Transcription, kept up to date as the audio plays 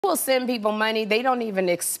Will send people money, they don't even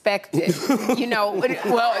expect it. Well,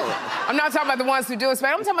 I'm not talking about the ones who do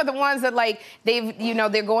expect it. I'm talking about the ones that, like,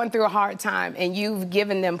 they're going through a hard time, and you've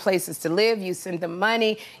given them places to live, you send them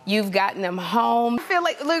money, you've gotten them home. I feel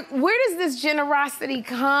like, look, where does this generosity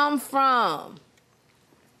come from?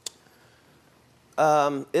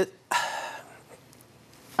 I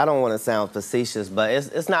don't want to sound facetious, but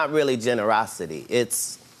it's not really generosity.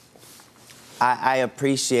 I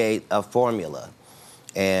appreciate a formula.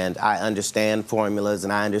 And I understand formulas,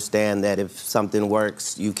 and I understand that if something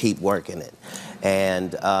works, you keep working it.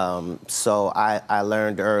 And so I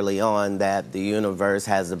learned early on that the universe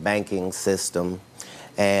has a banking system,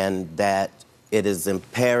 and that it is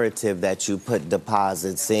imperative that you put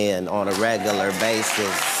deposits in on a regular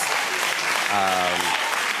basis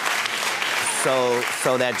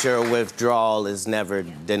so that your withdrawal is never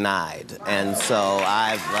denied. And so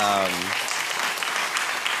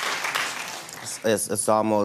it's almost